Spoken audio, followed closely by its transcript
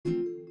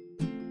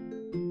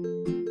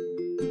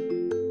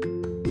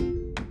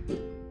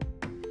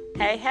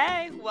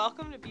Hey,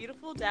 welcome to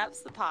Beautiful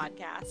Depths, the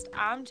podcast.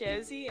 I'm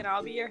Josie, and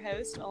I'll be your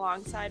host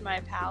alongside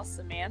my pal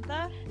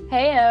Samantha.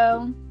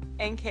 Heyo.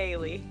 And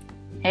Kaylee.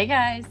 Hey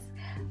guys.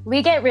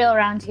 We get real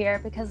around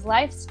here because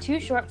life's too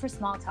short for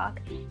small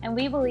talk, and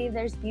we believe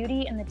there's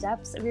beauty in the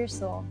depths of your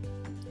soul.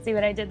 See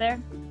what I did there?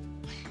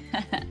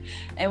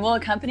 And we'll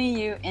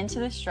accompany you into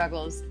the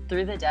struggles,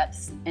 through the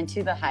depths, and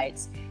to the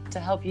heights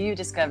to help you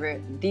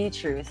discover the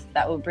truth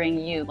that will bring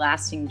you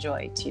lasting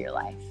joy to your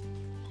life.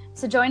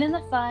 So join in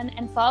the fun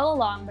and follow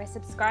along by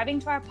subscribing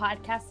to our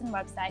podcast and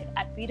website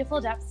at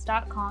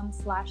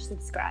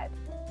beautifuldepths.com/subscribe.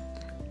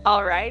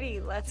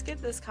 Alrighty, let's get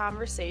this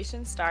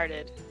conversation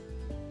started.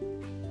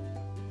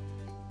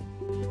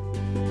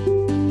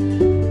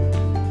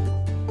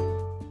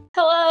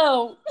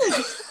 Hello.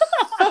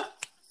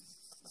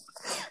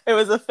 It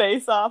was a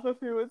face-off of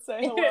who would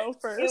say hello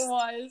first. It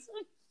was.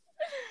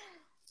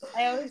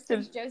 I always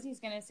think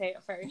Josie's going to say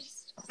it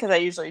first. Because I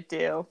usually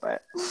do,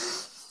 but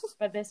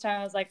this time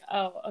I was like,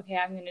 oh, okay,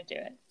 I'm going to do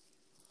it.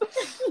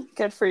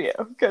 Good for you.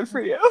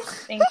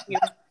 Thank you.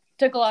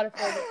 Took a lot of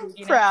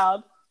fortitude.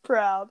 Proud.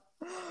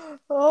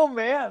 Oh,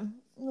 man.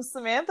 Well,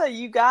 Samantha,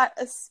 you got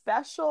a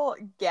special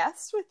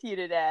guest with you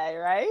today,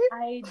 right?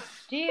 I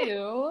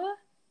do.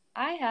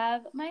 I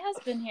have my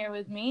husband here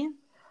with me.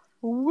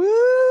 Woo!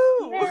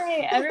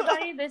 Hey,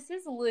 everybody, this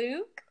is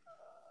Luke.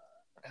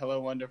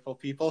 Hello, wonderful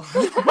people of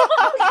the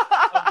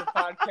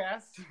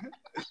podcast.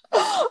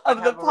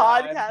 Of the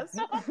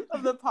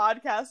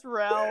podcast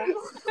realm.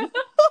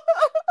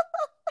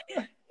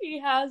 He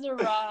has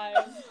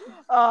arrived.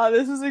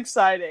 This is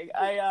exciting.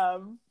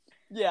 I'm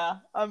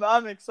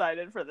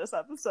excited for this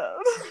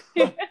episode.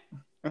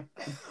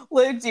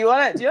 Luke, do you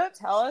want to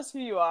tell us who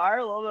you are,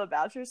 a little bit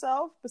about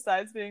yourself,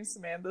 besides being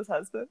Samantha's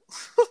husband?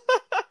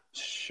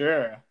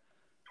 Sure.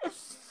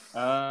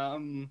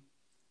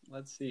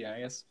 Let's see. I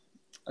guess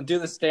I'll do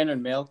the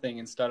standard male thing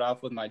and start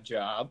off with my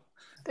job.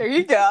 There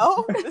you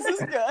go. This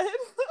is good.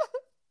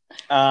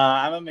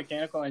 I'm a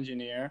mechanical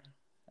engineer.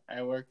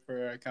 I work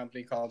for a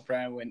company called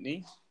Pratt &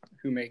 Whitney,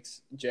 who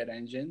makes jet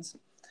engines.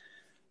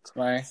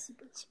 So I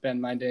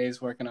spend my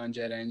days working on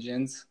jet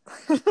engines.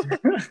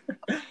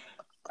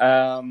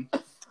 I'm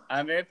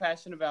very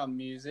passionate about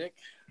music.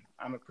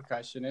 I'm a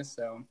percussionist,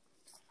 so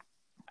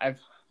I've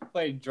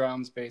played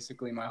drums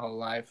basically my whole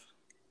life.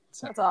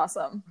 So that's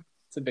awesome.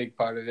 It's a big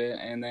part of it.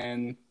 And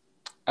then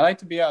I like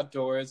to be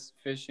outdoors,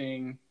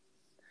 fishing,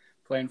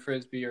 playing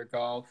frisbee or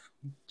golf,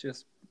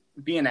 just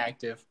being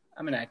active.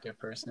 I'm an active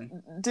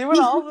person. Doing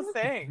all the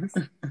things.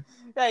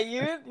 Yeah,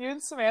 you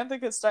and Samantha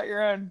could start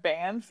your own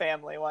band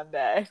family one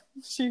day.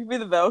 She could be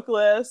the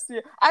vocalist.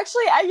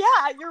 Actually,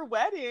 at your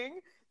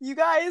wedding, you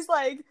guys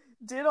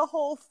did a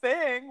whole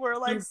thing where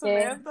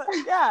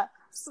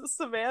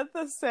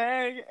Samantha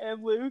sang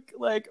and Luke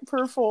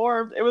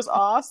performed. It was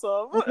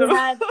awesome.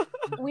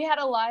 We had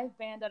a live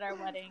band at our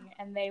wedding,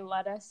 and they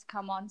let us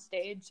come on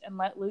stage and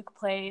let Luke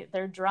play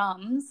their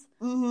drums.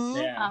 Mm-hmm.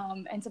 Yeah.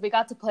 And so we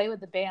got to play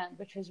with the band,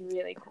 which was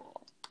really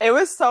cool. It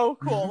was so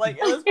cool. It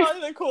was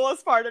probably the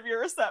coolest part of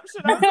your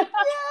reception. I was like,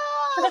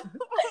 yeah.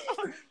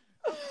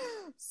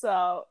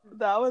 So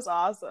that was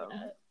awesome.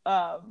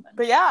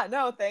 But yeah,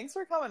 no, thanks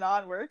for coming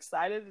on. We're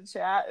excited to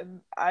chat,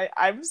 and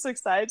I'm just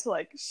excited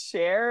to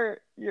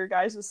share your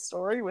guys'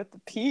 story with the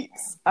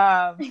peeps.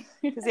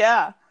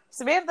 Because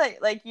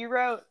Samantha, you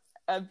wrote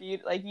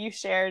you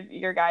shared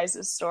your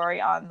guys'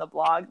 story on the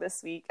blog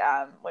this week,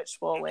 which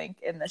we'll link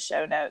in the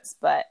show notes.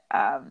 But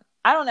I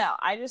don't know.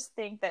 I just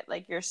think that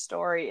your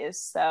story is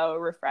so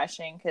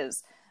refreshing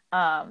because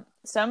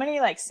so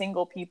many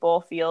single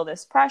people feel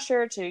this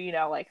pressure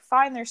to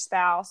find their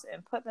spouse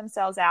and put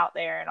themselves out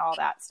there and all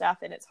that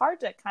stuff, and it's hard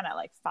to kind of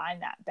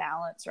find that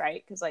balance,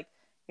 right? Because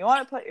you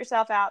want to put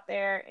yourself out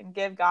there and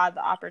give God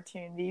the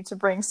opportunity to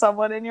bring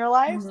someone in your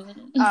life,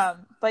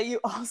 Mm-hmm. but you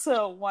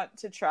also want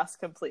to trust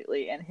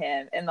completely in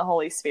Him and the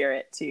Holy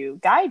Spirit to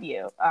guide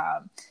you,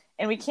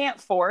 and we can't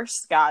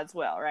force God's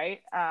will,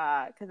 right?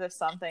 Because if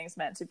something's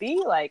meant to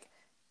be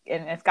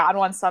and if God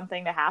wants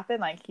something to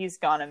happen, He's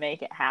gonna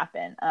make it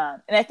happen.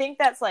 And I think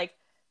that's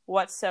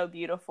what's so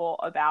beautiful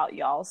about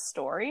y'all's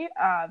story,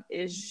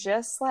 is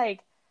just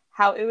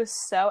how it was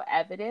so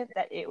evident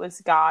that it was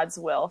God's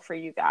will for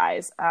you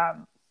guys.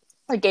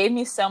 It gave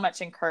me so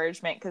much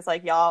encouragement because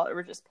y'all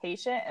were just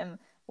patient and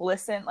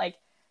listened.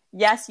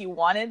 Yes, you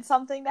wanted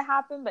something to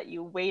happen, but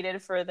you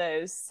waited for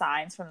those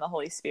signs from the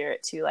Holy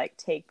Spirit to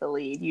take the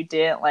lead. You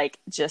didn't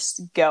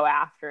just go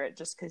after it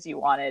just because you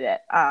wanted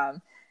it.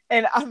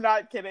 And I'm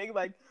not kidding.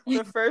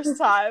 The first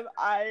time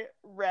I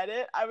read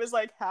it, I was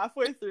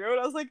halfway through,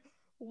 and I was like,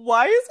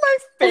 "Why is my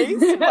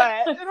face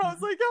wet?" And I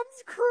was like, "I'm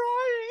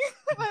crying."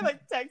 And I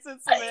texted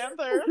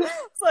Samantha.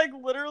 It's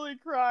literally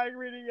crying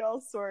reading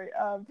y'all's story.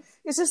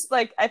 It's just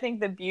I think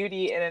the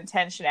beauty and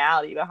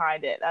intentionality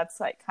behind it. That's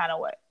kind of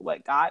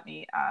what got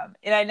me.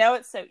 And I know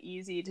it's so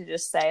easy to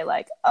just say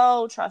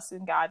 "Oh, trust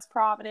in God's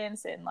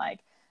providence" and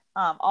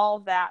all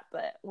of that,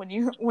 but when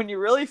you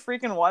really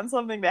freaking want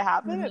something to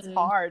happen,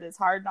 Mm-hmm. it's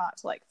hard not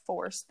to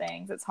force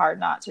things. It's hard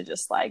not to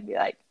just be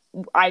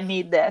I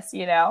need this,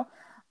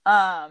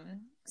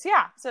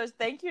 So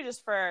thank you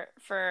just for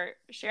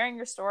sharing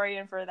your story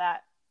and for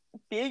that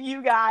being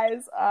you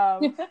guys,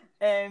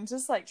 and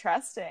just like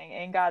trusting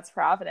in God's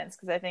providence,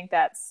 because I think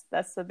that's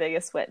the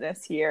biggest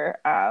witness here,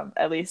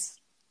 at least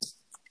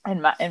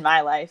in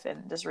my life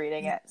and just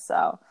reading it.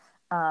 So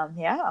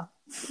yeah.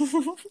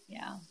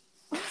 Yeah.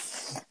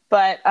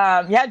 But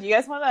do you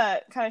guys want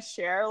to kind of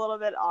share a little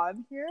bit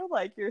on here,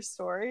 like your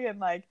story and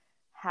like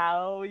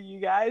how you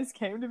guys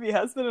came to be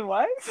husband and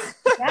wife?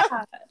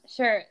 Yeah,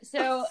 sure.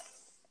 So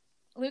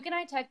Luke and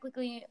I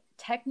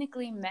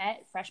technically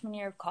met freshman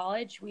year of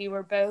college. We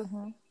were both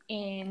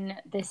in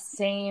the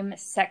same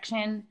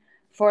section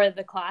for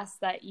the class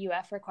that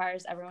UF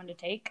requires everyone to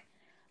take,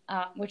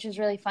 which is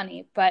really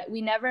funny. But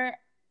we never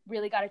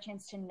really got a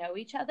chance to know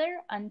each other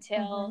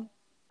until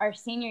our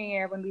senior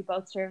year, when we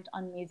both served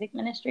on music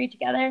ministry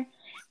together.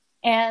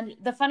 And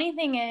the funny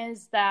thing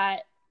is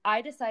that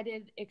I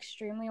decided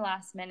extremely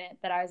last minute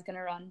that I was going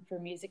to run for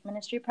music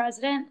ministry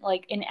president,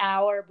 like an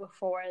hour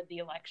before the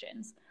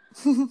elections.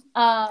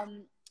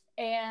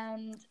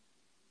 And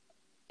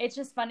it's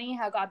just funny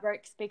how God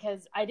works,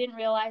 because I didn't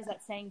realize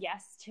that saying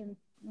yes to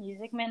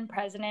music min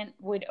president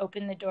would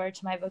open the door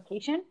to my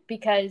vocation,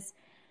 because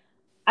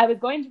I was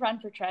going to run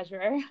for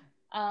treasurer.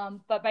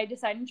 But by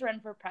deciding to run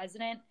for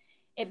president,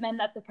 it meant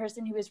that the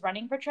person who was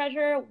running for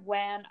treasurer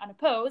went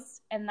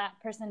unopposed, and that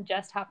person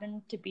just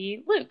happened to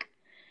be Luke.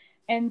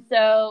 And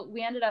so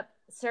we ended up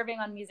serving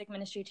on music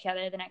ministry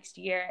together the next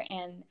year,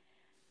 and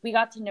we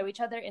got to know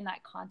each other in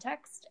that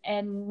context.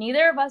 And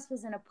neither of us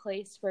was in a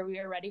place where we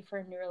were ready for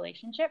a new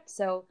relationship.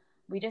 So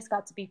we just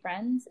got to be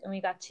friends, and we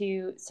got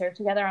to serve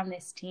together on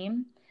this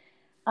team.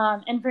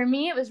 And for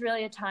me, it was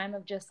really a time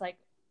of just like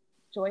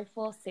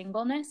joyful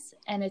singleness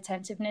and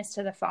attentiveness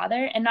to the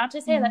Father. And not to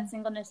say that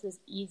singleness was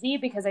easy,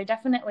 because I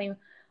definitely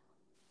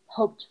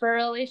hoped for a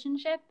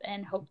relationship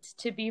and hoped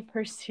to be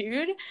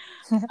pursued.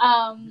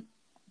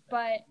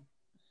 But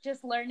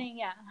just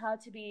learning, how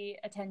to be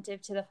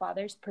attentive to the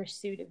Father's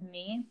pursuit of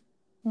me.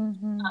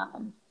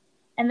 And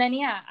then,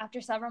 after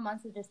several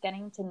months of just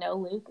getting to know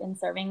Luke and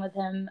serving with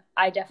him,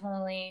 I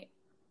definitely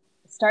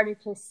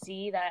started to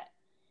see that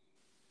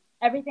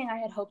everything I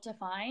had hoped to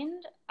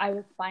find, I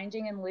was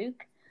finding in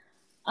Luke.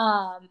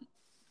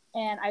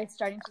 And I was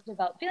starting to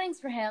develop feelings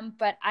for him,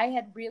 but I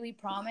had really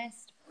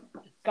promised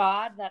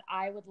God that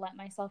I would let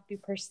myself be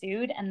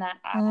pursued, and that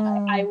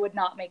I would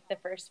not make the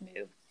first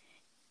move.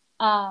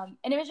 And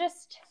it was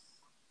just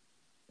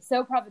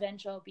so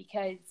providential,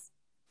 because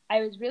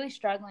I was really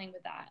struggling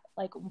with that,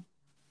 like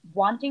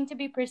wanting to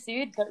be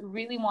pursued, but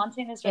really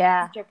wanting this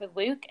relationship with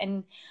Luke.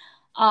 And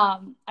I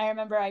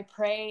remember I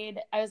prayed.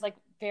 I was like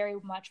very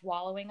much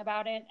wallowing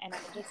about it, and I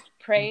just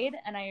prayed,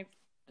 and I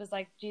was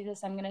like,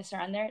 Jesus, I'm going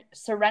to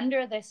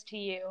surrender this to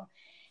you.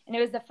 And it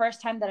was the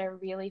first time that I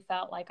really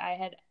felt like I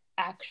had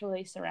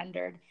actually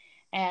surrendered.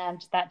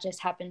 And that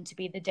just happened to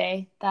be the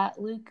day that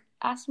Luke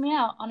asked me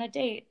out on a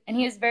date. And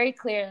he was very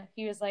clear.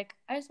 He was like,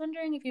 I was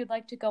wondering if you'd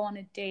like to go on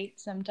a date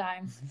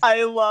sometime.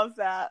 I love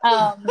that.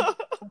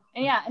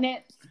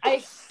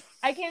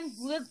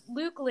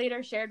 Luke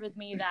later shared with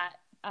me that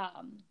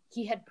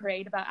he had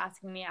prayed about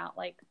asking me out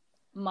like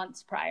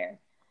months prior,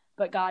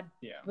 but God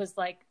was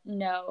like,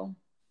 no,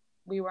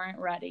 we weren't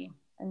ready.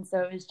 And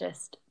so it was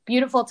just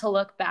beautiful to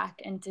look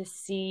back and to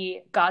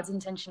see God's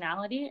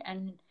intentionality,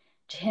 and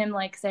to him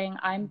like saying,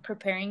 I'm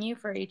preparing you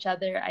for each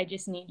other. I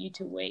just need you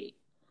to wait.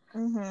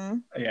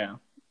 Yeah.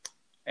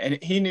 And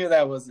he knew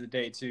that was the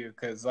day too,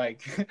 because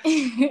like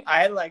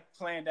I had like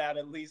planned out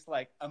at least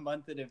like a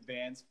month in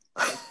advance,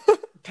 like,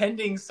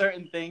 pending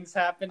certain things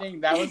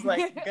happening. That was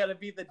like gonna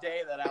be the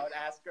day that I would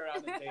ask her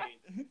on a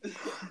date.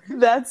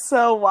 That's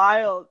so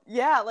wild.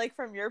 Yeah, like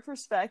from your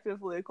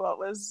perspective, Luke, what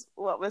was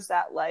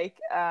that like?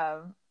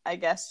 I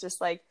guess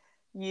just like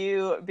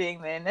you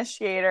being the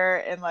initiator,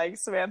 and like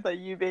Samantha,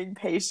 you being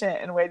patient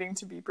and waiting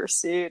to be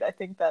pursued. I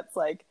think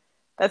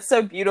that's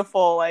so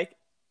beautiful, like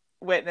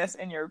witness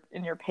in your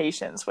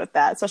patience with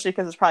that, especially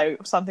because it's probably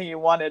something you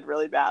wanted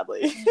really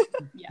badly.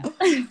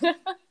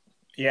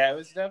 Yeah, it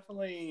was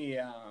definitely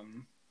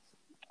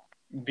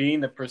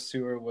being the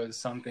pursuer was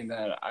something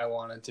that I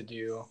wanted to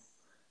do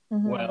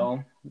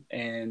well,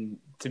 and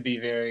to be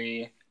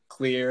very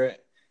clear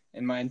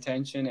in my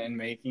intention and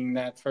making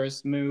that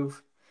first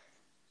move.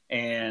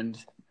 And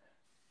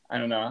I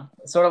don't know,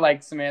 sort of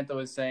like Samantha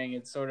was saying,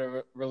 it sort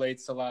of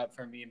relates a lot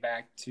for me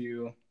back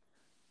to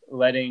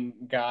letting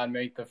God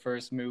make the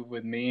first move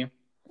with me,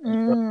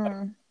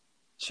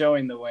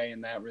 showing the way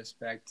in that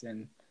respect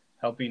and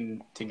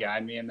helping to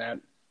guide me in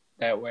that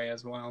way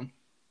as well.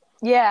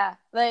 Yeah,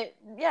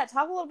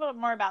 talk a little bit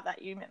more about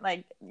that. You meant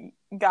like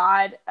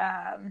God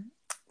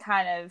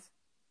kind of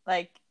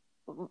like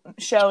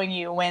showing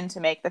you when to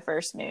make the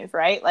first move,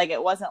 right? Like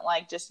it wasn't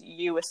like just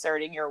you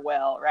asserting your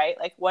will, right?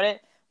 Like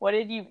what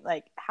did you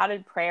like, how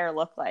did prayer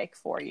look like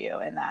for you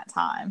in that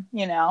time,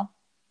 you know?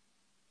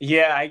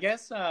 Yeah, I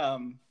guess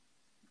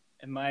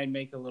it might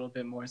make a little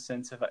bit more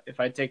sense if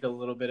I take a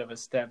little bit of a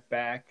step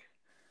back.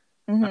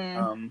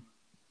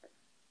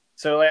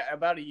 So like,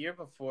 about a year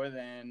before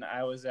then,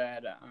 I was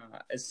at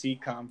a C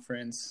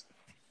conference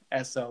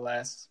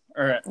SLS,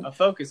 or a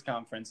focus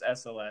conference,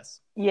 SLS.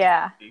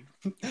 Yeah.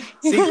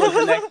 Sequel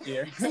to next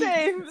year.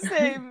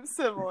 Same,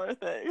 similar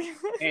thing.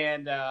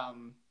 And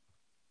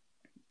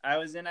I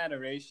was in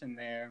adoration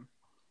there,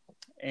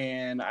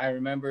 and I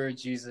remember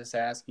Jesus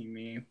asking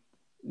me,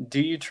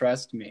 "Do you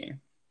trust me?"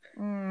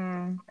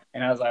 And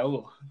I was like,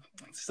 "Oh,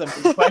 this is a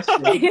big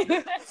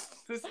question.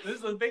 this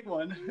is a big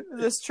one.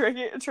 This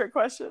trick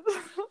question."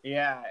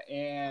 Yeah,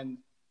 and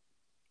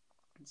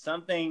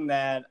something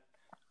that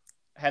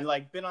had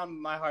like been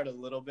on my heart a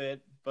little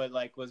bit, but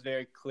like was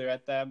very clear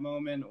at that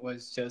moment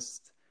was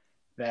just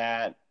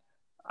that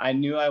I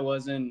knew I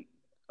wasn't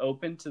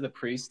open to the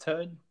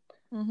priesthood.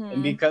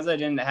 And because I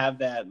didn't have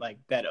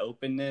that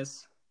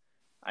openness,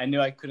 I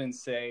knew I couldn't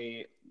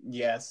say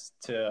yes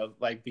to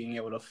like being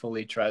able to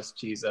fully trust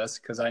Jesus,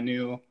 because I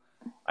knew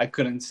I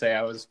couldn't say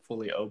I was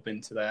fully open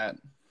to that.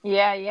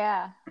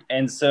 Yeah.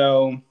 And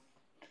so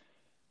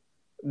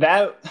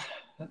that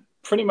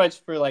pretty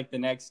much for like the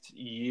next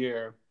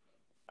year,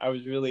 I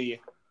was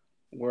really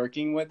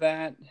working with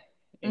that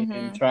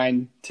and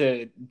trying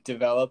to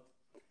develop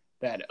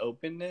that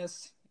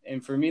openness.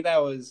 And for me,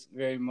 that was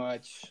very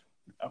much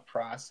a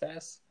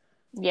process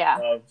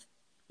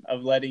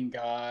of letting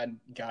God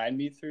guide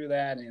me through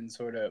that and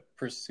sort of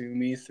pursue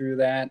me through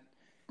that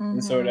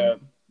and sort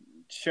of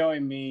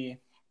showing me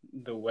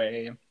the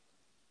way,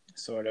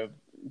 sort of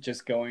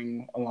just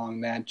going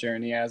along that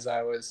journey as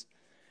I was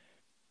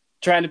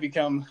trying to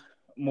become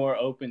more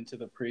open to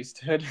the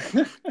priesthood.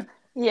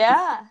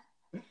 Yeah.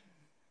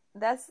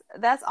 That's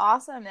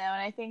awesome though,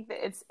 and I think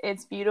that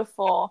it's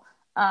beautiful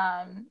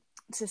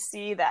to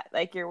see that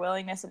like your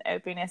willingness and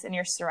openness and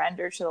your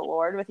surrender to the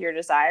Lord with your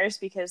desires,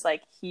 because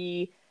like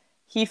he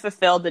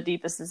fulfilled the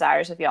deepest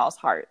desires of y'all's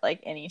heart,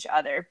 like in each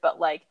other. But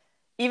like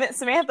even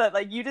Samantha,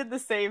 like you did the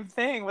same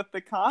thing with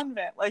the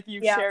convent, like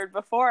you've shared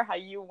before, how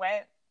you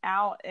went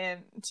out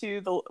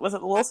into was it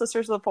the Little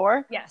Sisters of the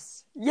Poor?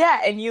 Yes. Yeah,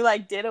 and you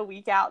like did a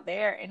week out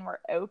there and were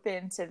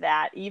open to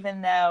that,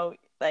 even though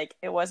like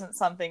it wasn't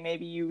something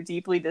maybe you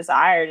deeply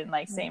desired. And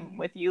like same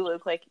with you,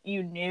 Luke, like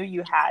you knew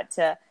you had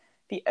to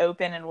be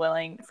open and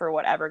willing for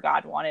whatever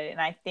God wanted.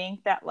 And I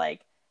think that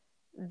like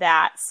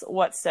that's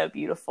what's so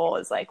beautiful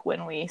is like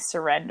when we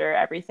surrender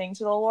everything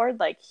to the Lord,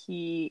 like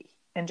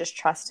and just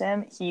trust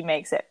him, he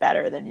makes it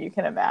better than you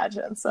can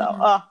imagine.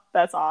 So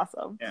that's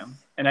awesome. Yeah.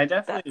 And I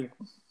definitely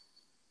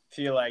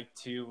feel like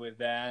too with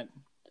that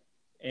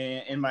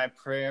in my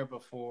prayer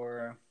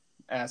before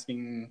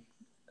asking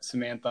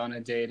Samantha on a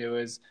date, it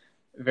was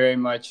very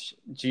much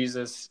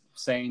Jesus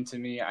saying to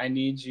me, I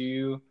need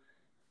you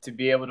to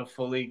be able to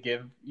fully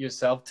give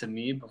yourself to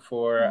me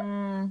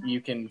before you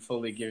can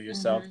fully give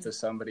yourself to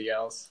somebody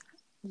else.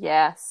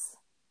 Yes.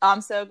 I'm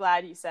so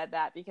glad you said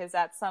that, because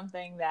that's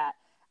something that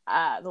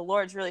the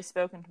Lord's really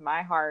spoken to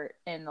my heart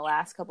in the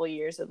last couple of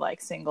years of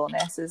like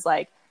singleness, is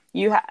like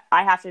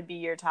I have to be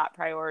your top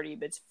priority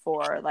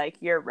before like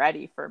you're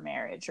ready for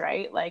marriage,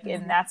 right? Like,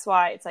 and that's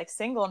why it's like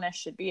singleness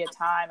should be a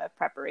time of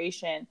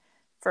preparation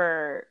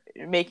for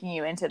making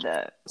you into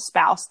the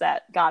spouse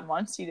that God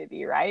wants you to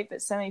be, right?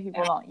 But so many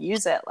people don't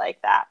use it like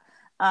that.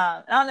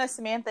 I don't know,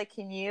 Samantha,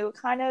 can you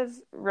kind of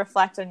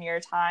reflect on your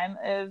time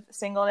of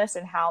singleness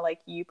and how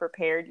like you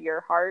prepared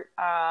your heart?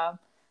 I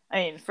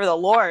mean, for the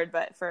Lord,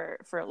 but for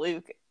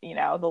Luke, you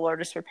know, the Lord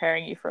is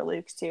preparing you for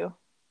Luke too.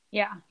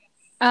 Yeah.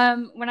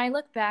 When I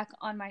look back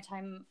on my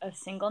time of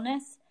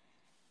singleness,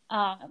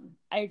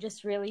 I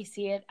just really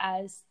see it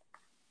as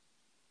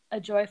a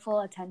joyful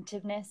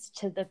attentiveness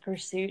to the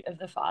pursuit of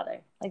the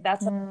Father. Like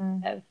that's what I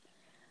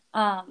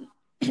have.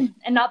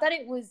 And not that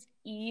it was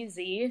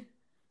easy.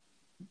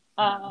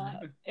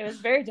 It was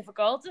very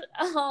difficult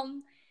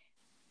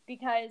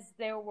because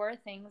there were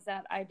things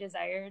that I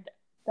desired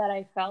that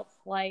I felt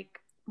like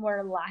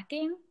were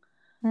lacking.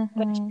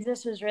 But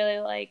Jesus was really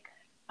like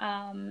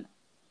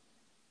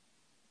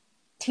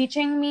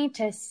teaching me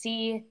to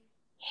see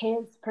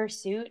his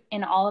pursuit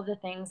in all of the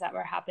things that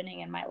were happening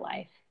in my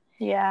life.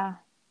 Yeah.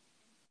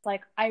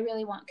 Like, I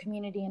really want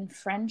community and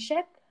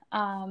friendship.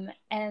 And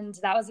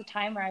that was a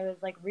time where I was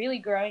like really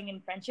growing in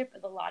friendship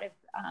with a lot of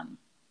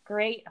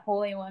great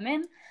holy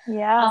women.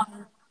 Yeah.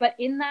 But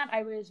in that,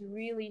 I was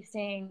really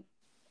saying,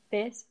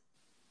 this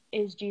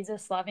is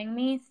Jesus loving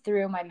me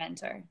through my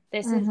mentor.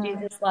 This is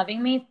Jesus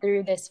loving me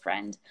through this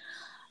friend.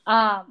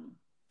 But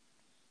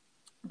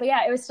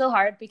yeah, it was still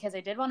hard because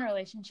I did want a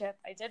relationship.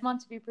 I did want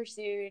to be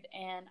pursued.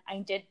 And I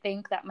did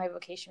think that my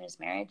vocation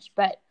was marriage.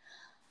 But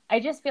I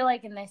just feel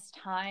like in this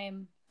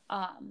time,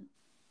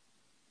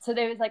 so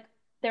there's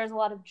a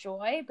lot of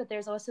joy, but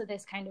there's also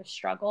this kind of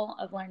struggle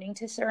of learning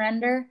to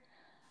surrender.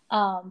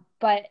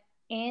 But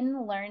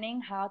in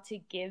learning how to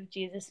give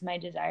Jesus my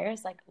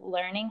desires, like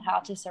learning how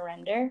to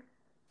surrender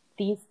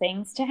these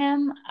things to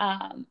him,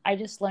 I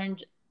just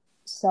learned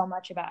so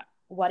much about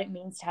what it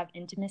means to have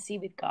intimacy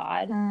with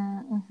God,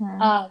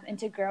 and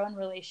to grow in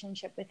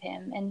relationship with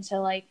him, and to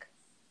like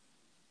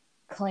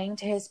cling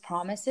to his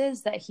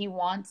promises that he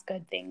wants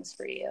good things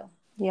for you.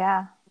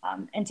 Yeah.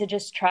 And to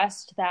just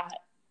trust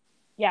that,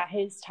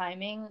 his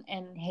timing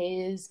and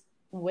his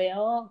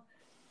will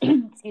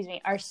excuse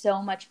me, are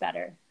so much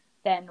better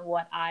than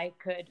what I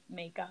could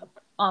make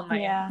up on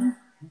my own.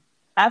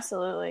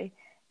 Absolutely.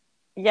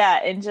 Yeah,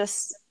 and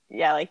just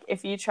like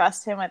if you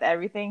trust him with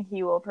everything,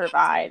 he will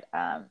provide.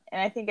 And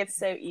I think it's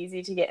so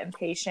easy to get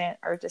impatient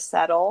or to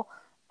settle.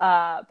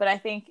 But I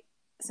think,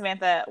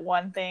 Samantha,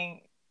 one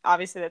thing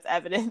obviously that's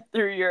evident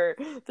through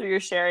your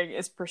sharing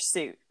is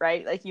pursuit,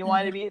 right? Like you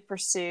wanted to be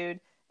pursued,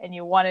 and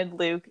you wanted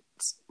Luke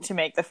to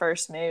make the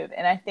first move.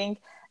 And I think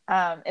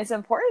it's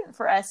important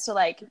for us to,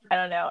 like, I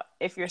don't know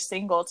if you're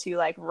single, to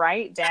like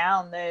write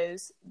down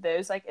those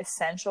like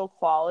essential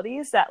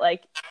qualities that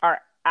like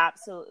are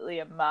absolutely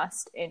a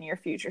must in your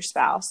future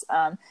spouse.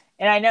 And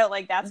I know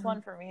like that's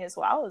one for me as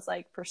well, is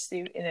like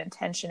pursuit and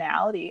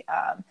intentionality.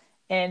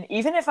 And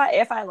even if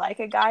I like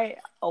a guy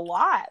a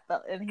lot,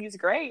 and he's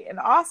great and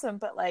awesome,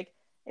 but like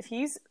if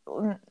he's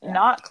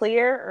not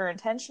clear or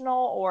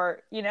intentional,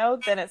 or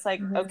then it's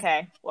like,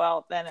 okay,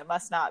 well then it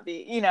must not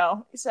be,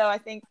 so I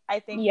think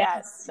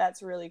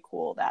that's really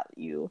cool that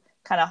you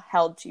kind of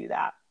held to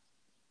that.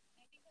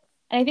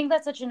 And I think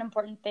that's such an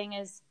important thing,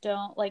 is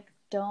don't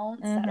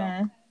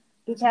settle.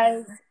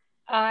 Because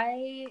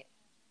I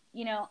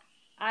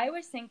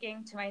was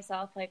thinking to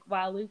myself, like,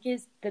 wow, Luke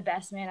is the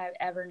best man I've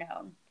ever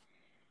known.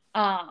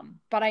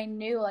 But I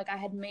knew, like, I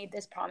had made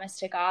this promise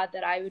to God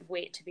that I would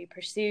wait to be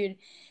pursued.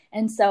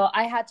 And so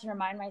I had to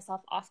remind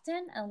myself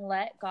often and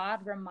let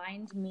God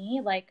remind me,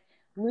 like,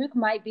 Luke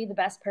might be the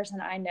best person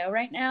I know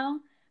right now,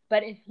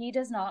 but if he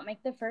does not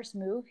make the first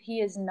move, he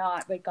is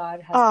not what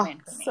God has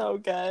planned for me. So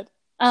good.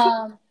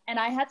 And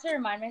I had to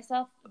remind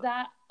myself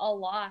that a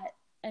lot,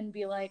 and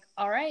be like,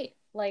 all right,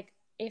 like,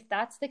 if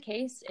that's the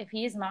case, if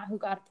he is not what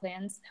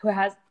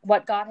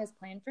God has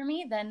planned for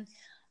me, then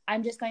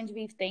I'm just going to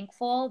be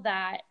thankful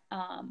that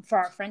for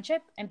our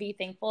friendship, and be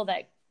thankful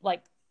that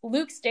like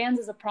Luke stands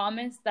as a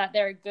promise that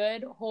there are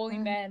good, holy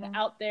men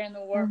out there in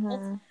the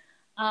world.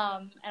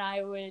 And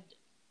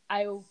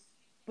I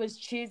was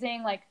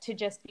choosing like to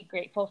just be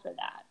grateful for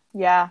that.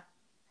 Yeah,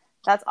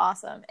 that's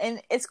awesome.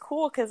 And it's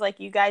cool because like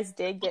you guys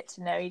did get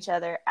to know each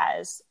other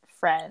as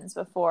friends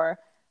before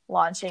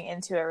launching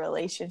into a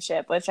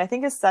relationship, which I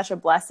think is such a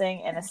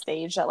blessing, and a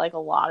stage that like a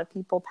lot of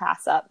people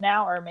pass up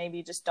now, or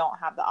maybe just don't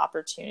have the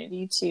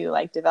opportunity to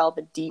like develop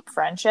a deep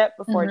friendship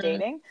before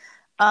dating.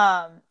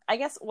 I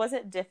guess, was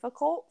it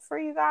difficult for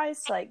you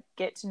guys to like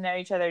get to know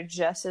each other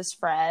just as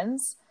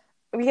friends?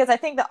 Because I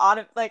think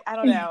I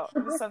don't know,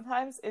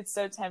 sometimes it's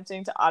so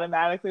tempting to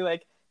automatically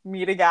like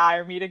meet a guy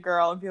or meet a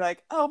girl and be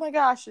like, oh my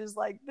gosh, is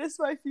like this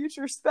my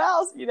future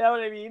spouse? You know what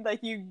I mean?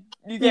 Like you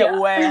get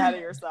way ahead of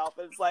yourself.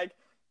 It's like,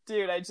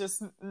 dude, I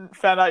just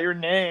found out your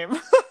name.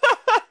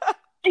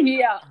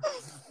 Yeah.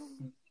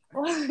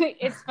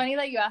 It's funny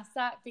that you asked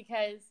that,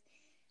 because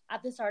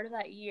at the start of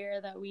that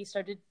year that we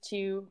started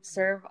to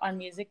serve on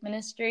music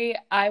ministry,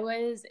 I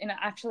was in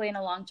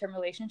a long-term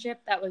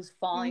relationship that was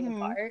falling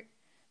apart.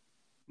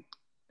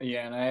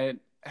 Yeah, and I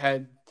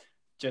had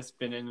just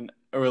been in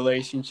a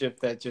relationship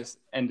that just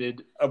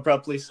ended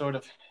abruptly, sort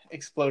of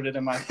exploded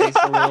in my face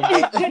a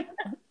little bit.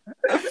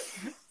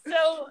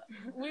 So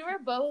we were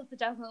both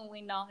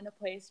definitely not in a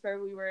place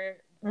where we were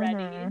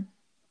ready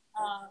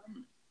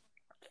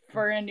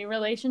for a new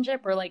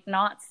relationship, or like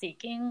not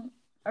seeking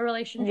a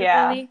relationship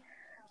really.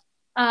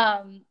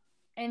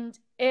 And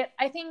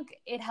I think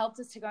it helped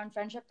us to go in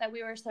friendship that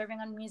we were serving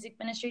on music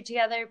ministry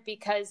together,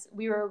 because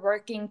we were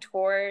working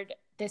toward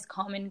this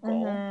common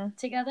goal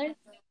together.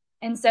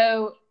 And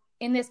so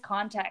in this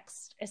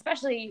context,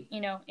 especially,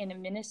 in a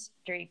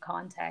ministry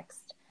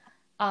context,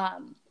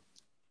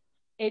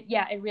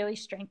 it really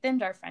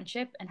strengthened our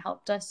friendship and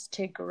helped us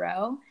to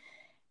grow.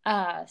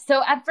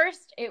 So at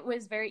first it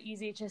was very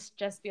easy to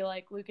just be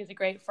like, Luke is a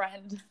great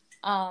friend.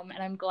 And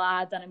I'm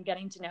glad that I'm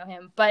getting to know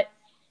him. But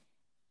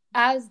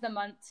as the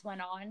months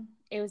went on,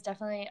 it was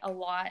definitely a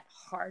lot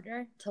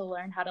harder to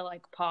learn how to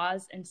like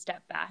pause and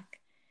step back,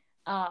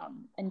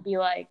 and be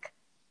like,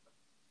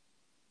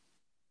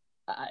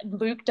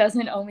 Luke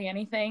doesn't owe me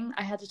anything.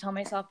 I had to tell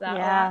myself that a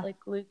lot. Like,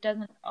 Luke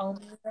doesn't owe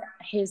me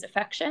his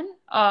affection.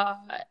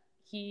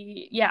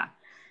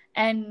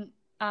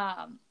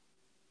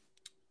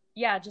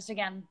 Just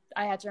again,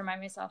 I had to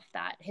remind myself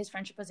that his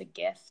friendship was a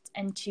gift,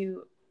 and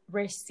to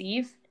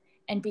receive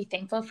and be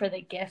thankful for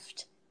the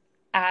gift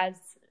as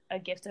a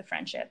gift of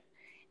friendship.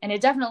 And it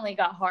definitely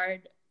got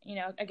hard,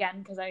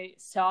 again, because I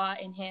saw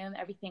in him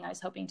everything I was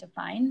hoping to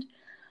find.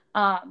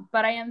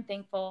 But I am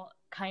thankful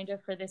kind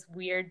of for this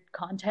weird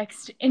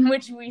context in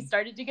which we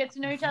started to get to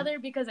know each other,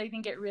 because I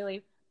think it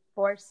really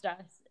forced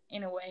us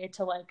in a way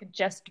to like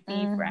just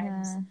be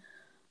friends.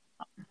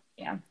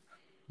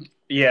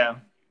 Yeah.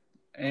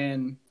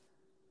 And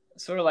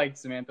sort of like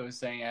Samantha was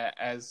saying,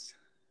 as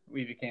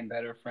we became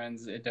better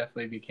friends, it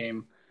definitely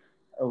became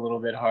a little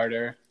bit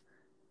harder.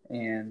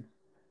 And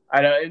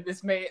I know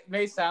this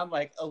may sound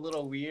like a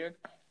little weird,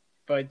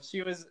 but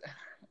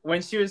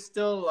when she was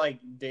still like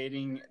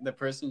dating the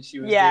person she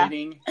was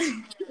dating,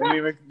 and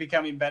we were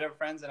becoming better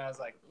friends, and I was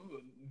like, ooh,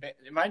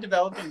 am I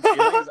developing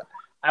feelings?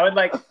 I would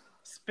like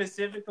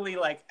specifically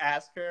like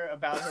ask her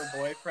about her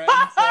boyfriend.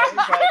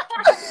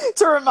 So,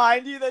 To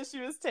remind you that she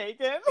was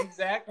taken.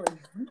 Exactly.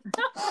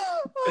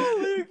 Oh,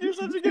 Luke, you're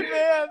such a good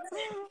man.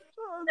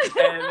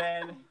 And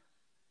then,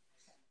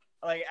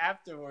 like,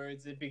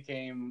 afterwards, it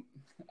became,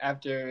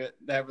 after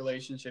that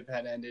relationship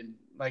had ended,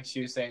 like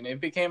she was saying,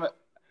 it became,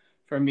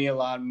 for me, a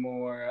lot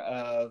more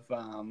of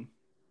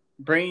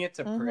bringing it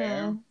to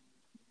prayer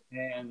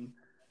and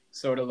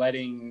sort of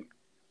letting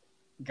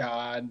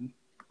God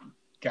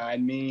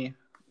guide me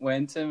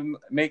when to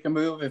make a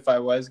move, if I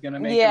was going to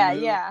make a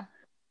move. Yeah.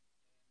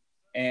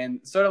 And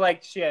sort of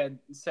like she had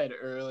said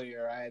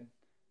earlier,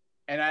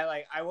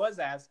 I was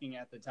asking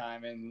at the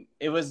time, and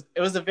it was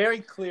a very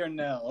clear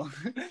no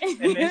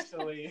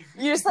initially.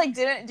 You just like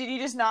did you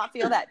just not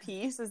feel that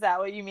peace? Is that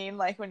what you mean?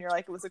 Like when you're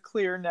like, it was a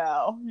clear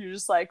no, you're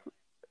just like,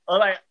 well,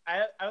 like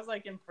I was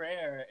like in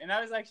prayer, and I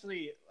was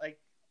actually like,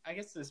 I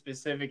guess the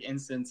specific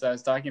instance I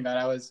was talking about,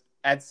 I was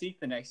at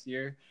Seek the next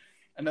year,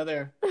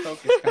 another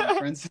Focus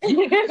conference.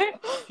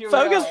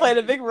 Focus played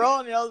a big role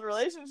in y'all's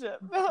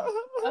relationship.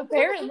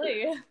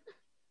 Apparently.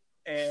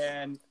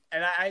 And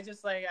I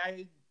just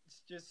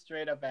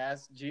straight up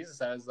asked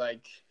Jesus. I was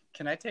like,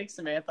 "Can I take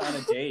Samantha on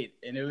a date?"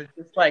 And it was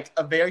just like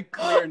a very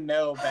clear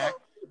no back.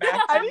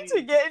 I need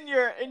to get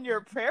in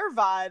your prayer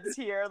vibes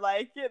here,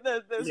 like get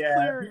those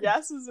clear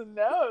yeses and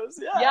nos.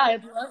 Yeah,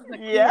 I'd love the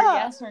clear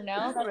yes or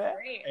no. That's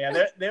great.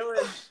 Yeah, there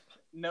was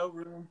no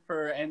room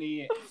for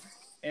any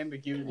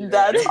ambiguity.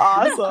 That's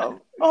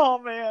awesome. Oh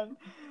man.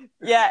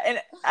 Yeah, and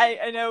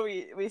I know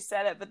we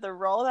said it, but the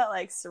role that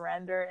like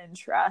surrender and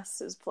trust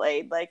has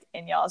played like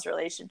in y'all's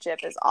relationship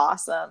is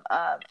awesome.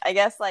 I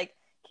guess like,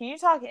 can you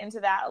talk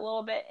into that a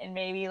little bit and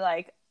maybe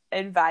like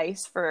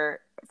advice for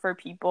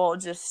people,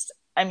 just,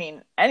 I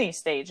mean, any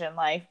stage in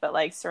life, but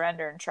like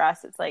surrender and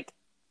trust,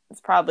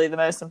 it's probably the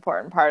most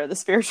important part of the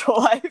spiritual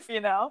life, you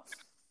know?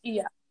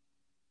 Yeah.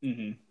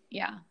 Mm-hmm.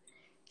 Yeah.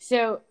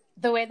 So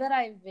the way that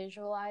I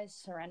visualize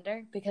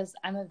surrender, because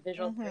I'm a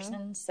visual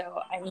person, so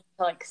I need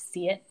to like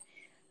see it.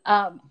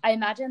 I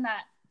imagine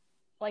that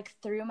like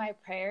through my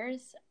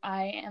prayers,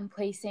 I am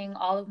placing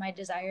all of my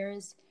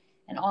desires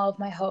and all of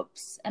my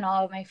hopes and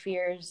all of my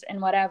fears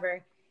and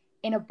whatever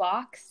in a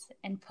box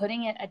and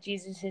putting it at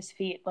Jesus's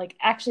feet, like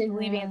actually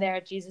leaving it there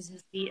at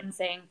Jesus's feet and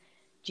saying,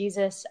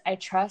 Jesus, I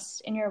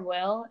trust in your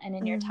will and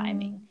in your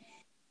timing.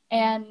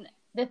 And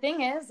the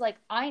thing is, like,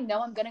 I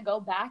know I'm going to go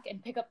back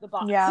and pick up the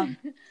box. Yeah.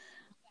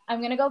 I'm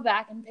going to go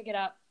back and pick it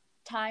up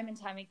time and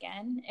time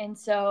again. And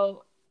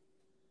so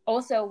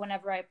also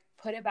whenever I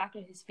put it back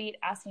at his feet,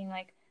 asking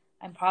like,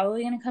 I'm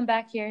probably going to come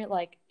back here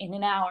like in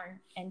an hour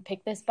and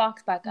pick this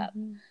box back up.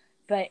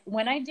 But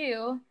when I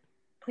do,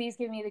 please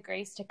give me the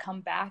grace to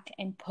come back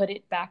and put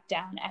it back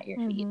down at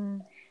your feet.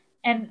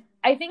 And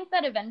I think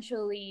that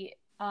eventually,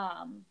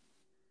 and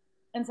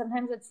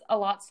sometimes it's a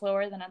lot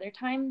slower than other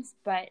times,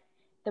 but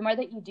the more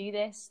that you do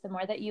this, the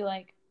more that you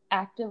like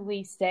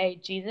actively say,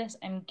 Jesus,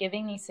 I'm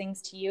giving these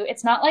things to you.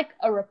 It's not like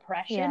a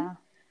repression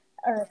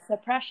or a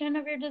suppression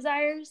of your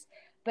desires,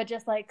 but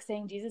just like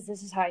saying, Jesus,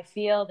 this is how I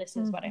feel. This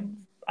is what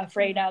I'm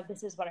afraid of.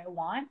 This is what I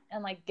want.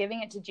 And like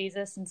giving it to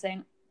Jesus and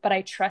saying, but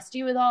I trust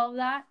you with all of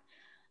that.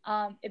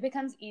 It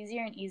becomes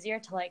easier and easier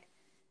to like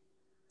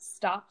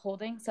stop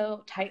holding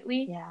so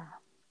tightly.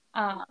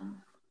 Yeah.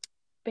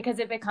 Because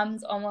it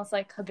becomes almost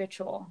like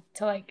habitual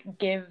to like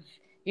give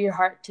your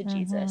heart to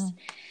Jesus.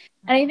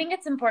 And I think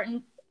it's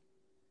important.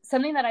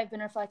 Something that I've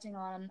been reflecting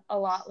on a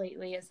lot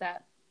lately is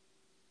that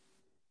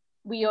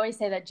we always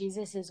say that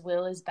Jesus's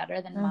will is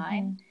better than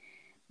mine.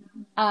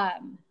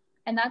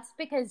 And that's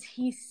because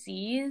he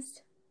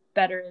sees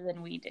better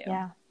than we do.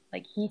 Yeah.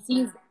 Like he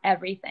sees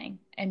everything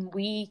and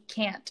we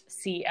can't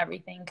see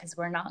everything because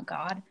we're not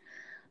God.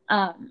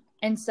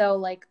 And so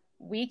like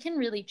we can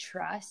really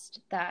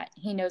trust that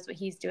he knows what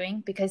he's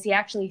doing because he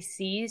actually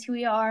sees who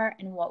we are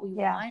and what we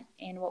want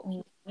and what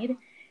we need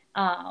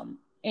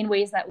in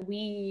ways that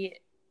we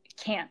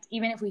can't,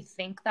 even if we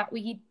think that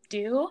we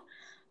do.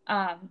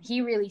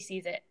 He really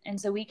sees it.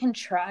 And so we can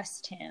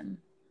trust him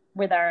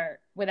with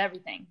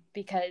everything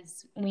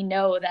because we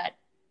know that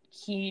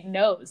he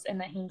knows and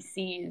that he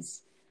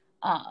sees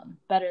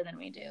better than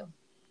we do.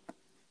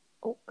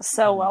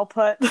 So well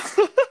put.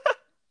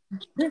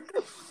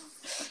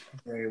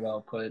 Very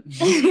well put.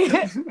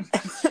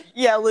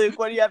 Yeah, Luke,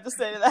 what do you have to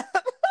say to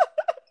that?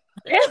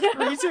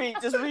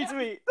 Retweet, just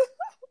retweet.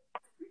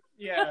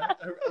 Yeah,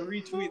 a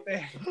retweet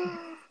there.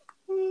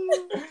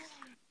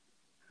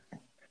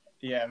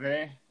 Yeah,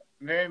 very,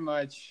 very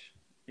much.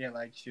 Yeah,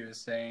 like she was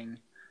saying,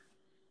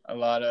 a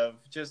lot of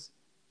just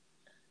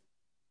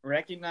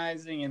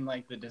recognizing in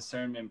like the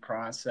discernment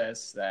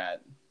process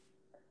that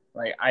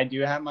like I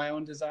do have my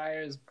own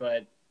desires,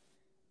 but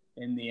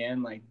in the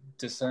end, like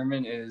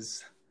discernment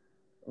is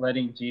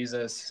letting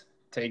Jesus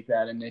take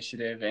that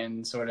initiative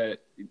and sort of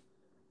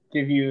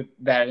give you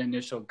that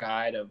initial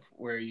guide of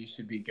where you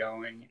should be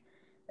going.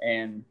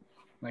 And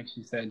like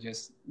she said,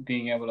 just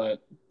being able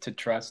to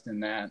trust in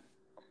that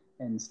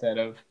instead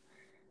of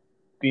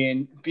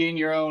being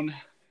your own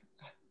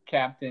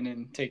captain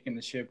and taking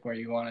the ship where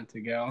you want it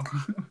to go.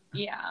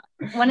 Yeah.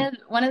 One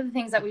of the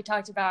things that we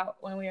talked about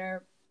when we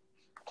were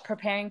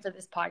preparing for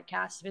this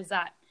podcast was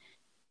that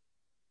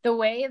the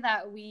way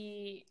that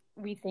we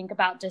think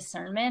about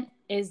discernment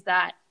is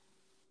that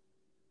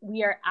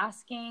we are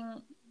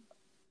asking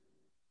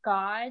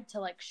God to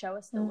like show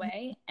us the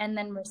way and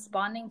then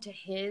responding to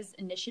his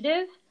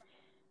initiative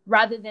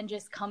rather than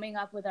just coming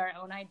up with our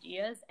own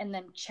ideas and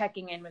then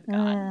checking in with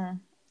God.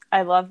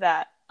 I love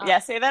that. Yeah,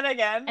 say that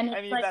again. And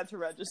I need like, that to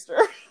register.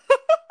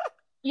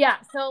 Yeah,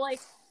 so like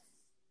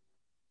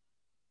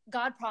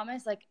God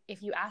promised, like,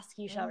 if you ask,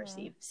 you shall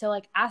receive. So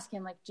like ask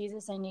him, like,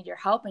 Jesus, I need your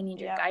help. I need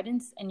your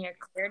guidance and your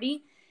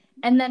clarity.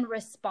 And then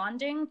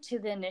responding to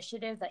the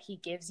initiative that he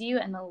gives you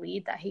and the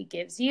lead that he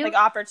gives you. Like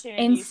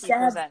opportunities he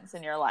presents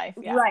in your life.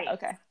 Yeah. Right.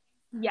 Okay.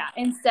 Yeah.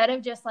 Instead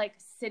of just like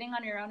sitting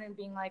on your own and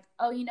being like,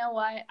 oh, you know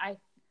what?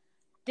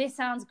 This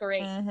sounds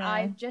great.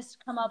 I've just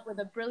come up with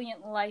a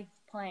brilliant life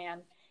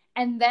plan.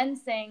 And then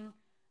saying,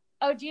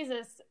 oh,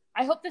 Jesus,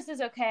 I hope this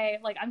is okay.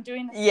 Like, I'm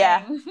doing this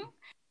thing.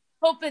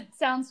 Hope it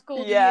sounds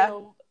cool to you.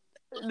 No,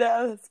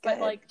 that's good.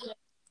 But like,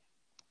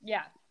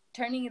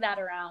 turning that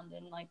around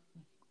and like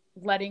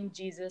letting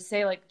Jesus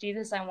say, like,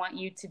 Jesus, I want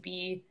you to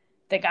be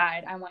the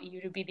guide. I want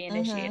you to be the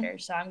initiator.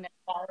 So I'm going to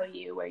follow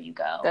you where you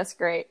go. That's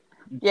great.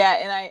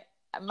 Yeah.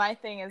 And my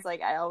thing is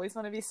like, I always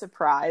want to be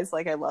surprised.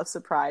 Like, I love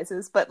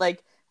surprises, but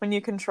like when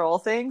you control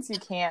things, you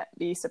can't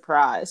be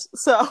surprised.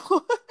 So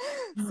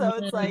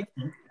it's like,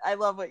 I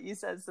love what you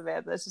said,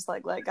 Samantha. It's just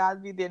like, let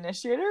God be the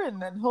initiator and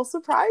then he'll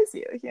surprise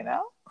you, you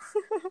know?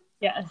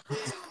 Yeah.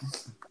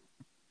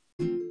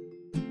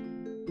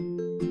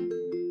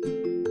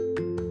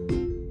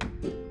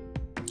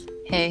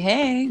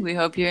 Hey, we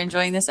hope you're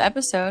enjoying this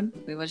episode.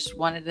 We just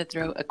wanted to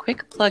throw a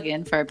quick plug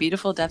in for our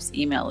Beautiful Depths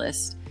email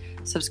list.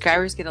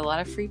 Subscribers get a lot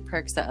of free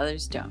perks that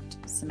others don't.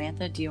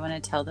 Samantha, do you want to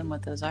tell them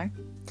what those are?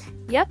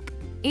 Yep.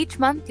 Each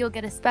month you'll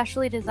get a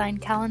specially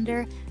designed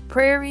calendar,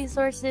 prayer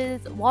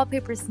resources,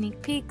 wallpaper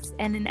sneak peeks,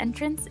 and an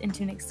entrance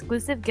into an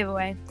exclusive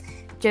giveaway.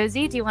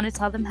 Josie, do you want to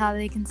tell them how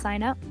they can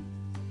sign up?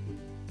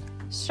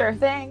 Sure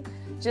thing.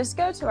 Just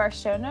go to our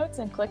show notes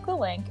and click the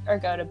link or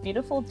go to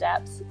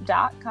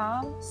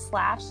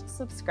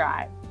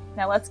beautifuldepths.com/subscribe.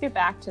 Now let's get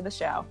back to the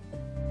show.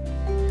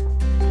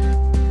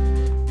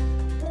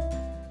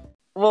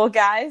 Well,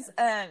 guys,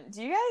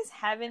 do you guys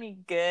have any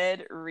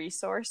good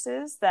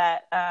resources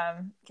that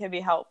can be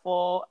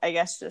helpful, I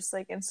guess, just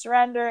like in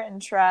surrender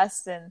and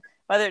trust, and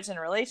whether it's in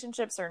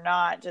relationships or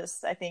not?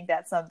 Just, I think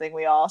that's something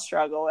we all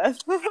struggle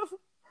with.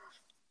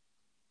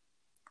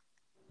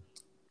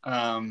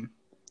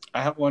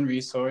 I have one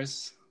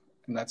resource,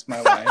 and that's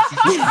my wife.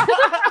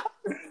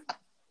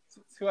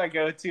 It's who I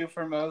go to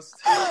for most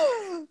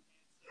answers.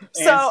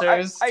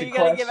 So, are you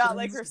going to give out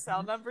like her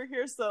cell number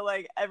here so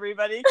like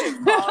everybody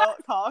can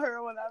call her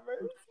or whatever?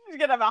 She's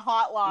going to have a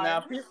hotline.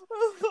 No,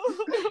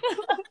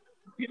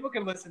 people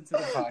can listen to the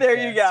podcast.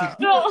 There you go.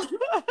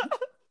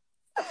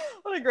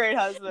 What a great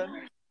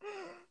husband.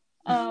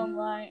 Oh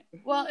my.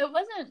 Well, it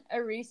wasn't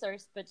a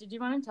resource, but did you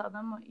want to tell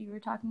them what you were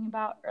talking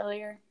about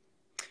earlier?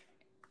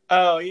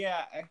 Oh,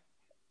 yeah.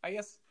 I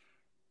guess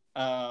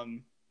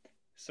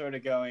sort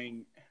of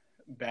going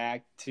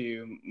back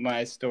to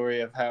my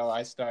story of how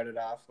I started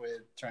off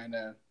with trying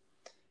to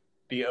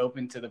be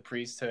open to the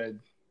priesthood.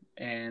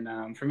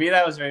 And for me,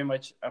 that was very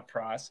much a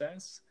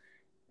process.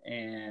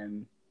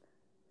 And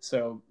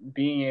so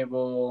being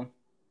able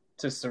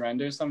to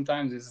surrender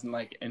sometimes isn't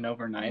like an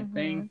overnight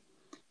thing.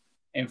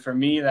 And for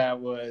me, that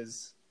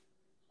was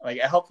like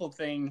a helpful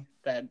thing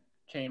that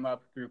came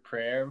up through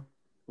prayer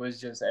was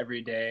just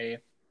every day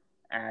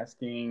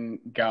asking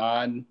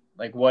God,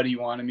 like, what he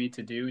wanted me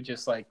to do,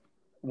 just like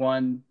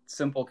one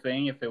simple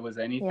thing, if it was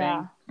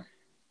anything,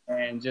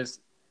 and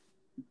just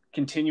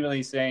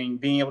continually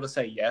being able to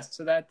say yes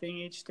to that thing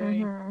each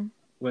day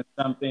was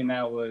something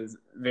that was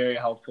very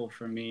helpful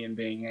for me in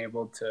being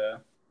able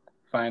to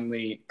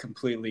finally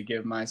completely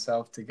give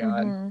myself to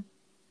God.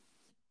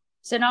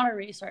 So not a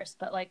resource,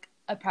 but like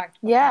a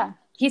practical thing.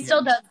 He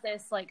still does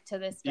this like to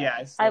this day.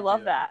 Yeah, I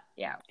love that.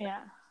 Yeah.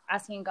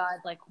 Asking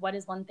God, like, what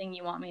is one thing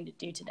you want me to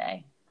do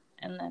today?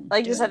 And then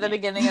like just at the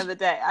beginning of the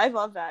day. I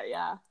love that.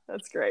 Yeah,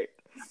 that's great.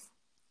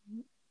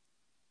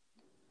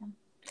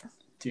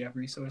 Do you have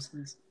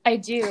resources? I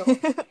do.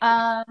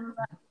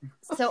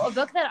 So a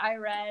book that I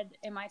read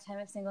in my time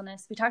of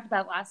singleness, we talked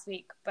about last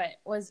week, but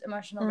was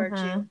Emotional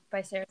Virtue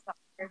by Sarah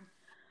Stockford.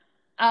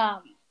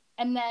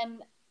 And then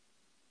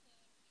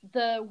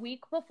the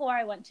week before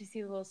I went to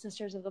see the Little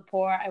Sisters of the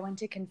Poor, I went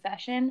to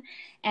confession.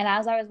 And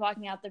as I was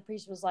walking out, the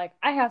priest was like,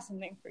 I have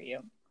something for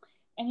you.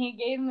 And he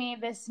gave me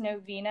this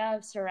novena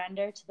of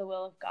surrender to the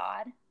will of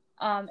God.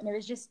 And it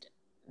was just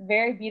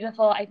very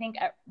beautiful. I think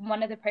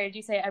one of the prayers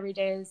you say every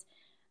day is,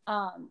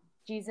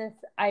 Jesus,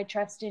 I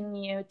trust in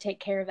you, take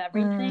care of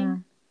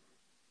everything.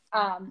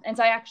 And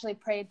so I actually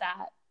prayed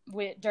that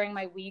during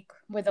my week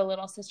with the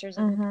Little Sisters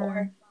of the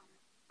Poor.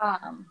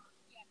 And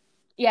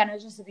it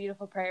was just a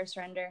beautiful prayer of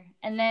surrender.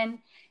 And then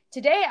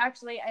today,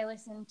 actually, I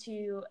listened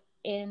to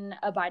an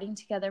Abiding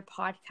Together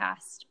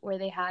podcast where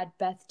they had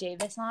Beth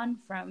Davis on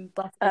from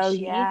Blessed Is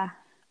She.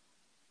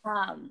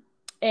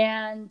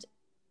 And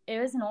it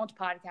was an old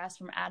podcast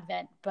from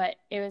Advent, but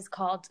it was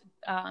called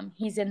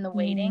He's in the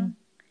Waiting.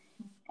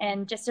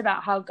 and just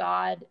about how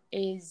God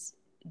is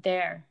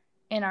there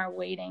in our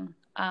waiting.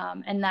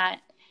 And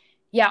that,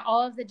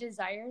 all of the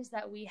desires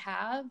that we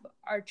have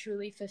are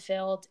truly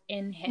fulfilled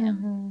in him.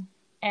 Mm-hmm.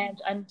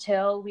 And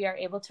until we are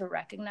able to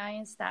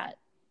recognize that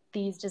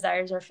these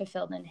desires are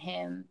fulfilled in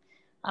him,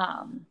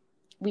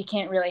 we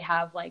can't really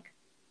have like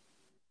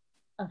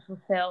a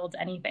fulfilled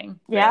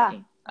anything.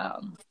 Really.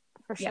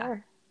 For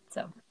sure.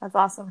 So that's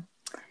awesome.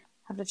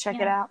 Have to check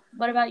it out.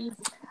 What about you?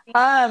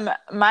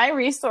 My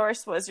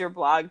resource was your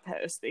blog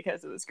post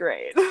because it was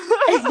great.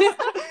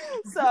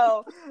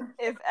 So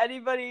if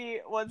anybody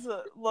wants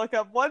to look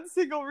up one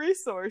single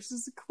resource,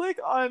 just click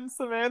on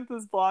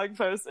Samantha's blog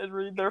post and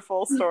read their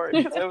full story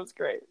because it was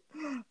great.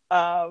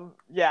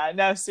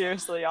 No,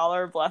 seriously, y'all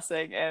are a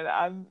blessing, and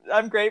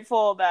I'm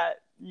grateful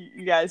that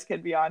you guys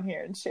could be on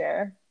here and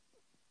share.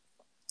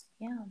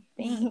 Yeah,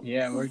 thanks.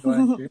 Yeah, we're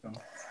glad to.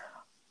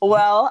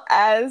 Well,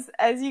 as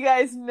you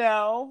guys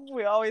know,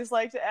 we always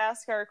like to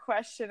ask our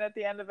question at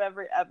the end of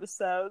every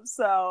episode.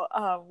 So,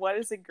 what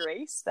is a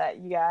grace that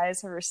you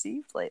guys have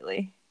received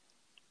lately?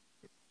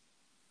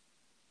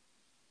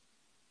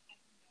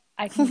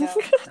 I can go.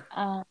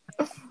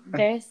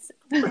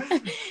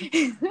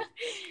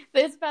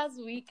 This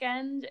past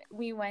weekend,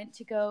 we went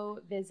to go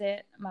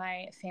visit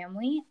my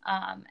family.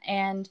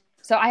 And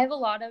so I have a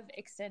lot of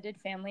extended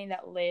family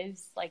that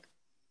lives like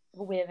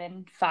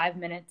within 5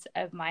 minutes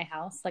of my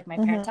house, like my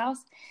parents'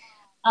 house.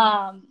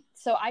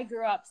 So I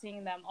grew up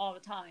seeing them all the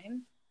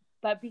time,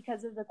 but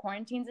because of the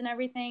quarantines and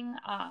everything,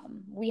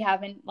 we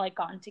haven't like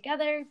gotten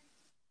together.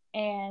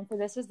 And so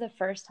this was the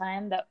first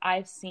time that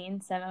I've seen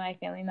some of my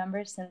family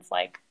members since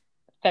like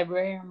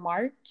February or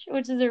March,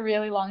 which is a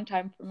really long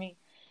time for me.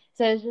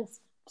 So it's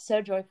just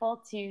so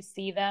joyful to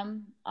see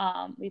them.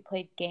 We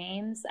played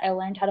games. I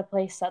learned how to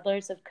play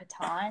Settlers of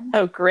Catan.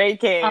 Oh,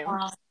 great game.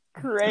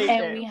 Great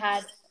and game. We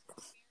had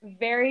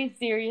very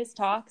serious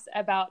talks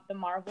about the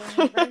Marvel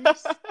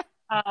universe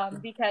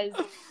because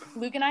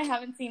Luke and I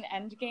haven't seen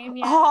Endgame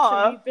yet.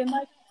 So we've been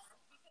like,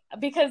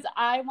 because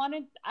I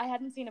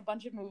hadn't seen a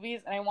bunch of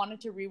movies and I wanted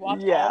to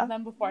rewatch all of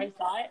them before I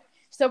saw it.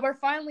 So we're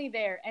finally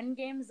there.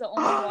 Endgame is the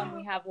only one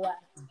we have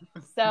left.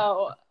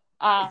 So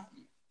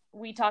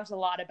we talked a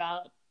lot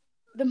about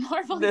the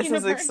Marvel universe.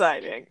 This is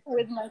exciting.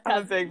 With my cousins.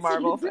 I'm a big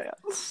Marvel fan.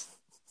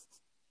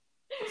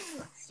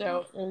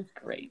 So it was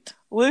great.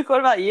 Luke, what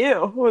about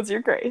you? What's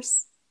your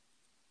grace?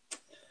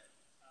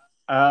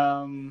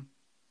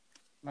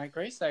 My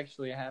grace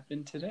actually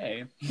happened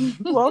today.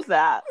 Love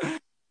that.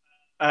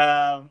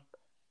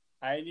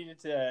 I needed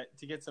to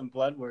get some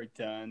blood work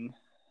done,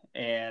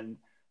 and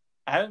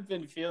I haven't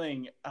been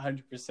feeling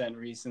 100%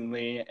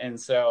 recently, and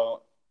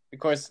so of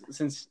course,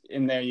 since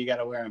in there you got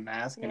to wear a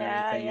mask and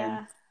everything,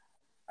 and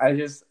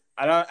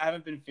I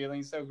haven't been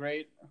feeling so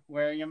great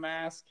wearing a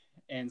mask,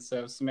 and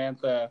so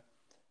Samantha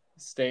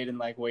stayed and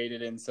like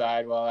waited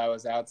inside while I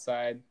was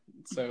outside,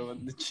 so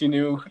she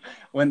knew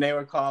when they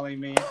were calling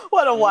me.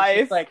 What a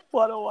wife!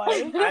 What a wife!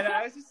 I know,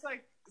 it was just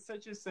like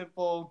such a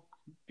simple,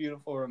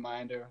 beautiful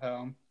reminder of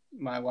how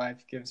my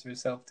wife gives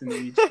herself to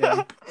me each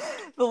day.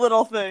 The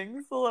little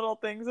things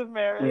of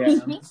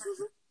marriage. Yeah.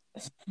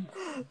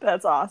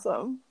 That's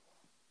awesome.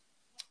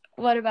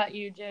 What about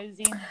you,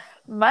 Josie?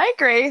 My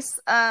grace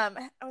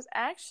was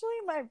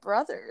actually my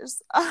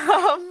brother's.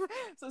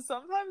 So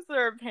sometimes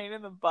they're a pain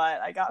in the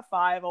butt. I got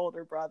 5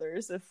 older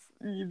brothers, if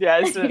you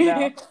guys didn't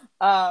know.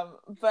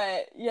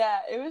 But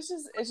yeah,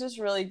 it's just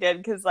really good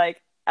because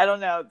like I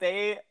don't know,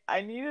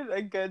 I needed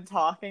a good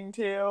talking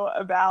to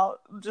about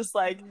just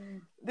like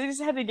they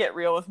just had to get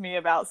real with me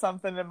about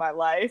something in my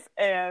life,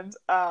 and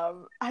I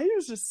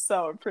was just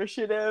so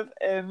appreciative,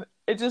 and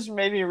it just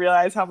made me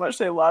realize how much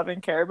they love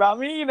and care about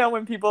me. You know,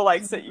 when people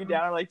like sit you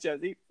down and like,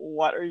 Josie,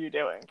 what are you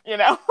doing? You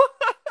know?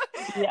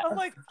 Yeah. I'm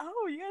like,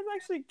 oh, you guys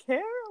actually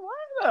care?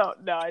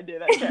 What? No, I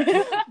didn't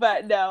care.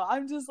 But no,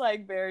 I'm just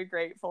like very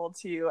grateful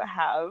to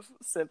have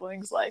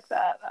siblings like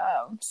that.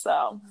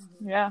 So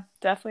yeah,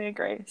 definitely a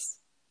grace.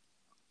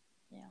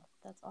 Yeah,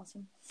 that's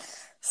awesome.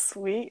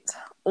 Sweet.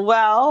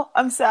 Well,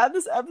 I'm sad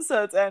this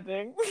episode's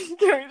ending.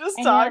 Can we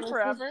just talk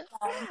forever?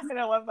 And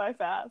it went by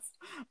fast.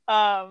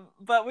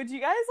 But would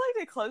you guys like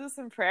to close us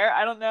in prayer?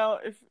 I don't know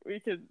if we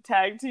could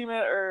tag team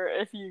it or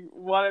if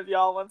one of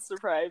y'all wants to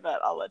pray,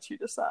 but I'll let you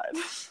decide.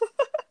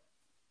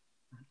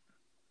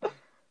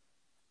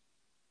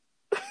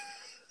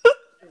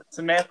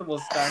 Samantha will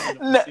start.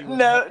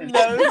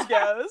 Nose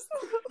goes.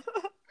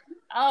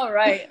 All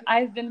right,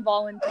 I've been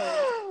volunteered.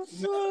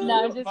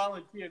 No, just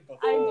volunteered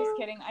before. I'm just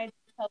kidding. I did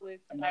tell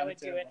Luke that I would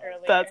do it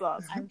earlier. That's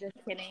awesome. I'm just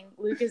kidding.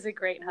 Luke is a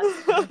great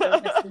husband.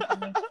 Don't listen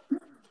to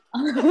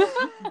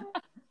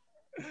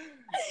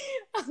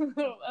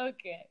me.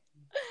 Okay.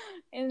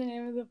 In the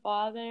name of the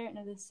Father, and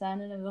of the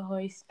Son, and of the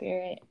Holy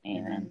Spirit.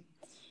 Amen.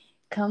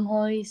 Come,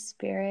 Holy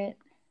Spirit,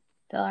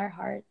 fill our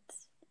hearts.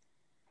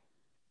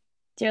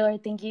 Dear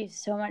Lord, thank you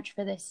so much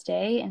for this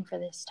day and for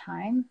this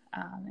time,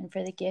 and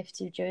for the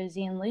gifts of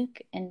Josie and Luke,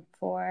 and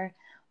for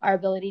our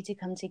ability to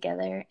come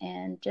together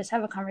and just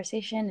have a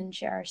conversation and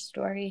share our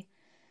story,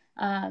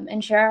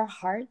 and share our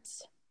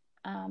hearts.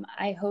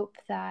 I hope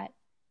that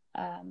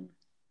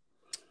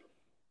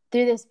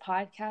through this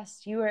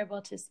podcast, you were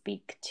able to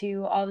speak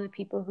to all the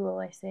people who will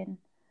listen,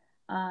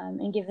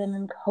 and give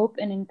them hope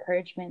and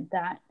encouragement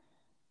that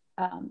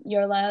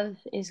your love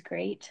is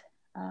great,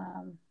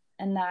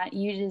 and that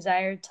you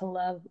desire to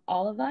love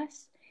all of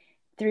us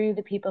through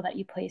the people that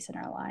you place in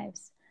our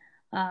lives.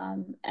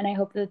 And I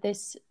hope that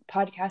this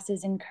podcast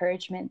is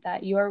encouragement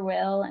that your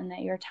will and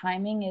that your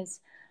timing is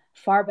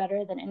far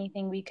better than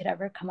anything we could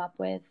ever come up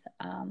with.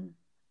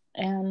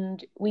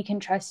 And we can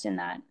trust in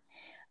that.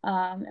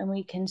 And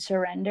we can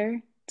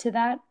surrender to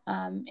that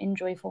in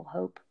joyful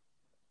hope,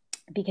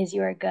 because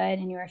you are good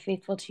and you are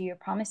faithful to your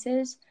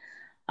promises.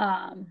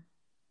 And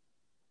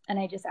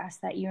I just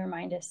ask that you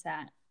remind us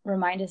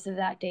of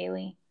that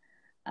daily.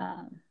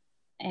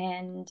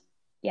 And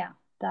yeah,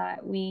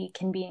 that we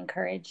can be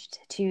encouraged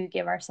to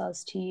give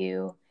ourselves to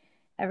you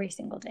every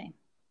single day.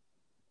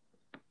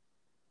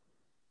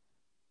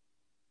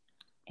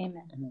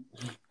 Amen.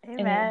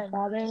 Amen.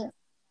 Father,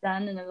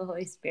 Son, and of the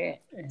Holy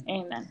Spirit.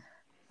 Amen.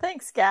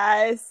 Thanks,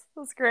 guys.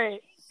 That was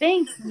great.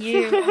 Thank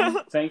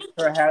you. Thanks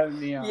for having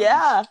me on.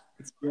 Yeah.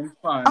 It's been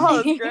fun.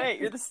 Oh, it's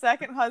great. You're the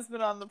second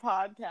husband on the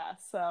podcast,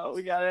 so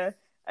we gotta.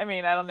 I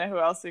mean, I don't know who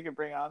else we could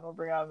bring on. We'll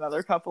bring on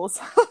another couple.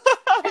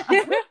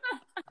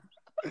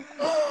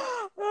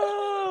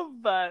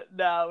 But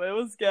no, it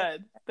was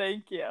good.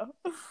 Thank you.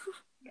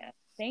 Yeah,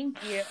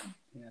 thank you.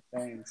 Yeah,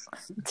 thanks.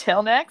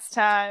 Till next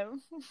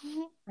time.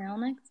 Till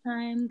next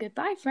time.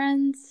 Goodbye,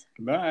 friends.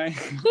 Bye.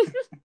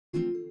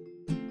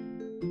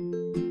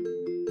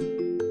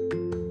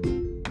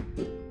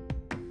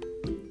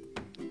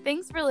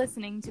 Thanks for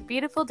listening to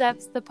Beautiful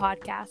Depths, the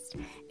podcast.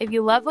 If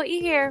you love what you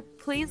hear,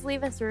 please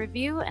leave us a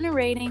review and a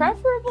rating.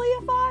 Preferably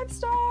a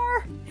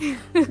 5-star.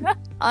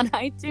 On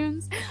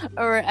iTunes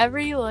or wherever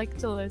you like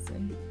to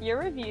listen. Your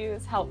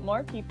reviews help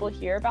more people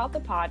hear about the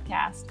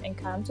podcast and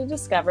come to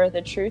discover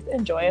the truth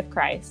and joy of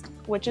Christ,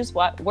 which is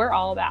what we're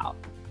all about.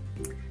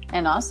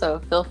 And also,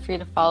 feel free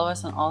to follow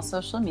us on all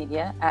social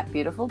media at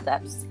Beautiful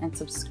Depths and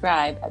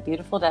subscribe at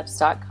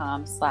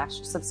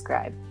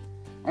beautifuldepths.com/subscribe.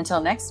 Until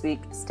next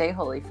week, stay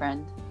holy,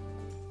 friend.